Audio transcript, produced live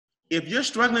if you're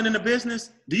struggling in the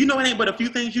business, do you know it ain't but a few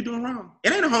things you're doing wrong?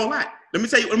 It ain't a whole lot. Let me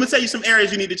tell you some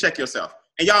areas you need to check yourself.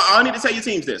 And y'all all need to tell your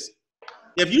teams this.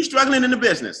 If you're struggling in the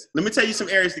business, let me tell you some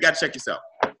areas you got to check yourself.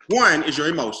 One is your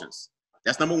emotions.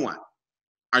 That's number one.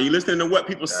 Are you listening to what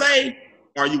people say,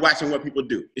 or are you watching what people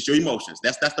do? It's your emotions.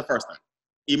 That's the first thing.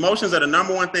 Emotions are the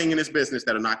number one thing in this business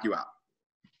that'll knock you out.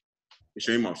 It's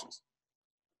your emotions.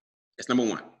 That's number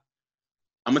one.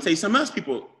 I'm gonna tell you something else,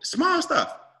 people, small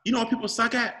stuff. You know what people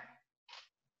suck at?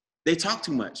 They talk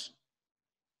too much.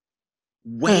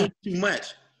 Way too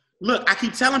much. Look, I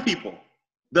keep telling people,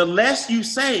 the less you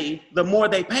say, the more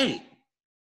they pay.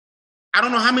 I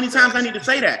don't know how many times I need to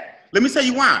say that. Let me tell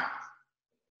you why.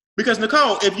 Because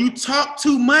Nicole, if you talk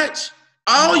too much,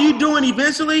 all you doing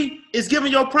eventually is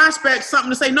giving your prospects something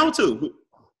to say no to.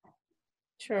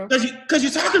 True. Because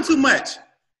you're talking too much.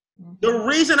 The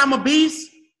reason I'm a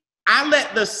beast, I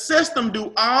let the system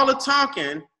do all the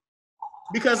talking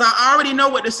because I already know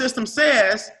what the system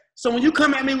says. So when you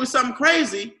come at me with something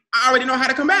crazy, I already know how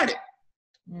to combat it.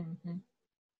 Mm-hmm.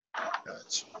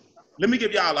 Let me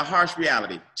give y'all a harsh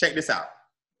reality. Check this out.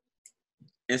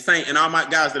 And all my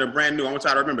guys that are brand new, I want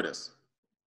y'all to remember this.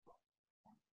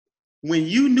 When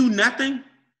you knew nothing,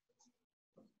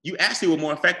 you actually were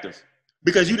more effective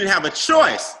because you didn't have a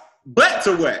choice but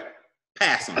to what?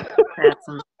 Pass them.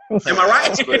 Am I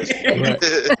right?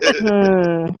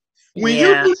 When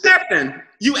you knew nothing,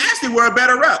 you actually were a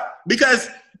better rep because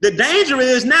the danger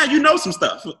is now you know some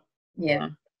stuff. Yeah.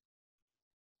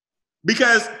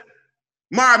 Because,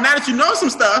 Marv, now that you know some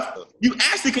stuff, you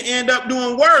actually can end up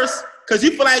doing worse because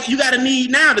you feel like you got a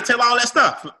need now to tell all that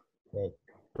stuff.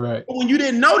 Right. But when you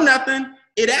didn't know nothing,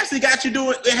 it actually has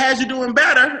you doing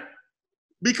better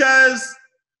because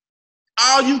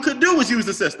all you could do was use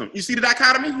the system. You see the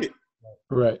dichotomy?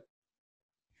 Right.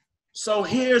 So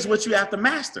here's what you have to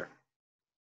master.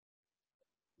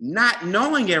 Not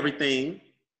knowing everything,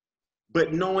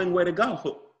 but knowing where to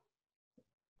go.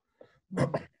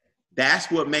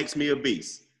 That's what makes me a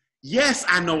beast. Yes,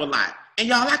 I know a lot. And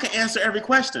y'all, I can answer every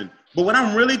question. But what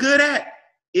I'm really good at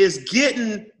is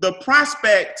getting the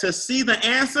prospect to see the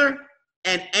answer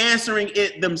and answering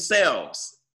it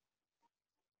themselves.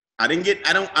 I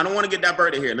don't want to get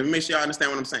diverted here. Let me make sure y'all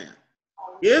understand what I'm saying.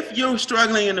 If you're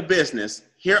struggling in the business,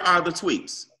 here are the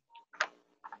tweaks.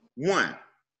 One,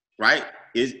 right?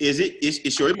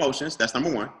 It's your emotions. That's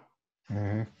number one.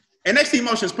 Mm-hmm. And next to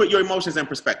emotions, put your emotions in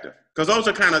perspective. Because those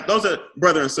are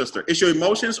brother and sister. It's your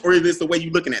emotions or is it the way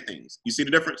you're looking at things? You see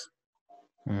the difference?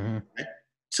 Mm-hmm. Okay.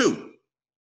 Two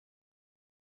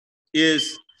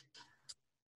is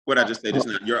what I just said just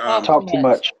now. Your talk too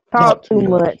much. Talk too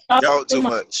much. Talk too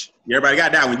much. Everybody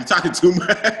got that one. You're talking too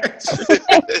much.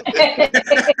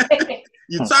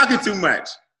 You're talking too much.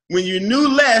 When you knew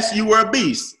less, you were a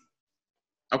beast.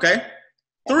 Okay?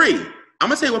 Three, I'm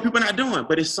gonna tell you what people are not doing,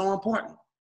 but it's so important.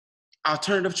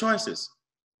 Alternative choices.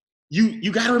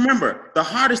 You got to remember, the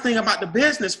hardest thing about the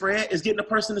business, Fred, is getting a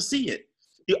person to see it.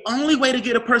 The only way to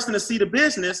get a person to see the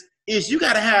business is you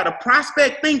got to have a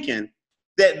prospect thinking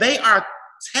that they are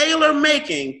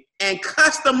tailor-making and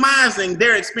customizing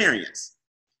their experience.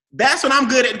 That's what I'm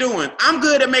good at doing. I'm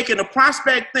good at making the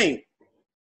prospect think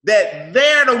that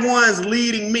they're the ones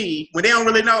leading me when they don't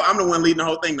really know I'm the one leading the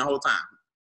whole thing the whole time.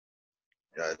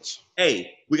 Gotcha.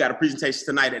 Hey, we got a presentation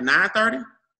tonight at 9:30.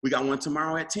 We got one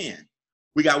tomorrow at 10.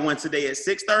 We got one today at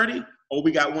 6:30, or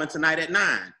we got one tonight at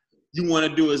 9. You want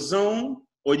to do a Zoom,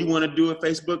 or you want to do a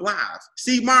Facebook Live?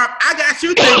 See, Mark, I got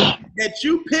you thinking that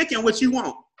you picking what you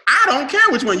want. I don't care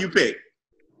which one you pick,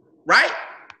 right?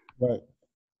 Right.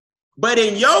 But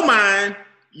in your mind,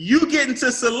 you getting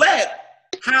to select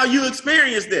how you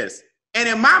experience this. And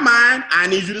in my mind, I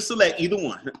need you to select either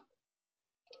one.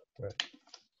 Right.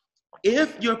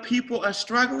 If your people are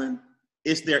struggling,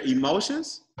 it's their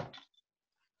emotions,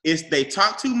 it's they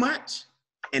talk too much,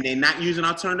 and they're not using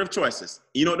alternative choices.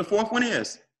 You know what the fourth one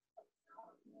is?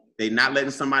 They're not letting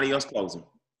somebody else close them.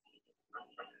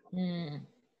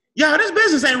 Yeah, this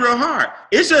business ain't real hard.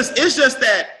 It's just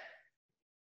that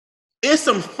it's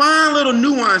some fine little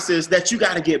nuances that you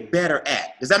got to get better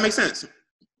at. Does that make sense?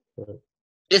 Right.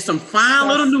 It's some fine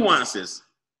little nuances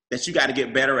that you got to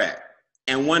get better at.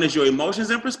 And one is your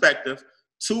emotions and perspective.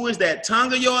 Two is that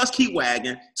tongue of yours keep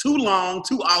wagging. Too long,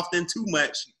 too often, too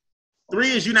much.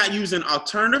 Three is you're not using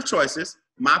alternative choices,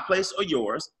 my place or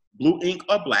yours, blue ink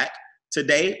or black,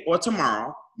 today or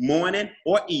tomorrow, morning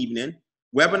or evening,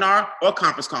 webinar or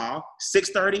conference call,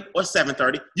 6:30 or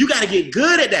 7:30. You got to get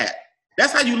good at that.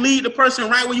 That's how you lead the person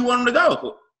right where you want them to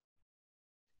go.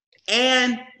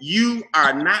 And you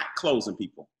are not closing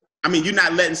people. I mean, you're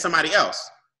not letting somebody else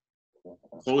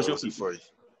close your people. For you.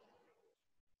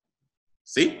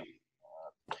 See?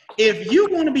 if you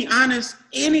want to be honest,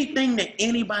 anything that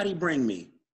anybody bring me,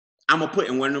 I'm going to put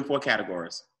in one of them 4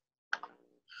 categories.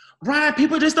 Brian,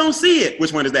 people just don't see it.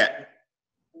 Which one is that?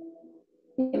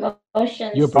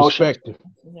 Emotions. Your perspective.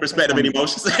 Perspective and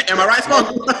emotions. Am I right,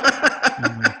 Smoke?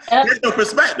 There's no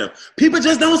perspective. People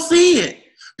just don't see it.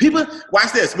 People,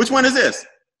 watch this. Which one is this?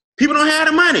 People don't have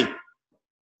the money.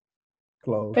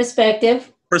 Close.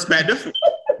 Perspective. Perspective.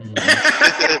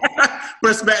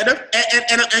 Perspective.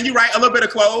 And you're right, a little bit of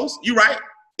clothes. You're right.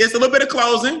 It's a little bit of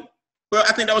closing. Well,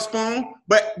 I think that was Spoon.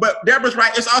 But Deborah's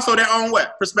right. It's also their own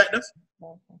what? Perspective.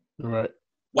 Right.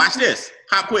 Watch this.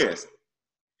 Hot quiz.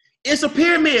 It's a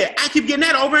pyramid. I keep getting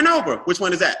that over and over. Which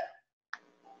one is that?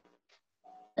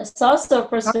 It's also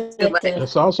perspective.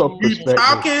 It's also You perspective.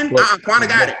 talking. Quanta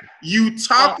got it. You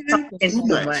talking too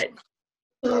much.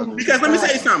 Because let me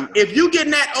say something. If you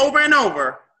getting that over and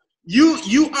over,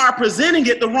 you are presenting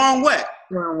it the wrong way.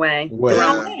 Wrong way. The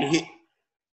wrong way.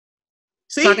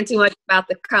 See? Talking too much about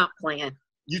the comp plan.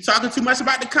 You talking too much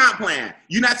about the comp plan.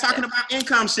 You're not talking about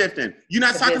income shifting. You're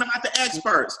not talking about the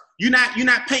experts. You're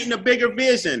not painting a bigger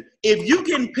vision. If you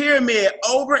can pyramid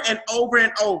over and over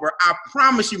and over, I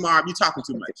promise you, Marv, you're talking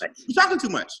too much. You're talking too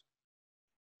much.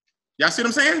 Y'all see what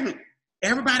I'm saying?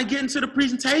 Everybody getting to the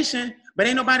presentation, but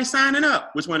ain't nobody signing up.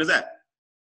 Which one is that?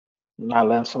 Not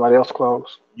letting somebody else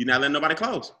close. You're not letting nobody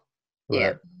close.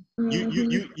 Yeah.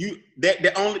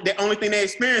 The only thing they're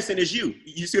experiencing is you.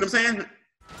 You see what I'm saying?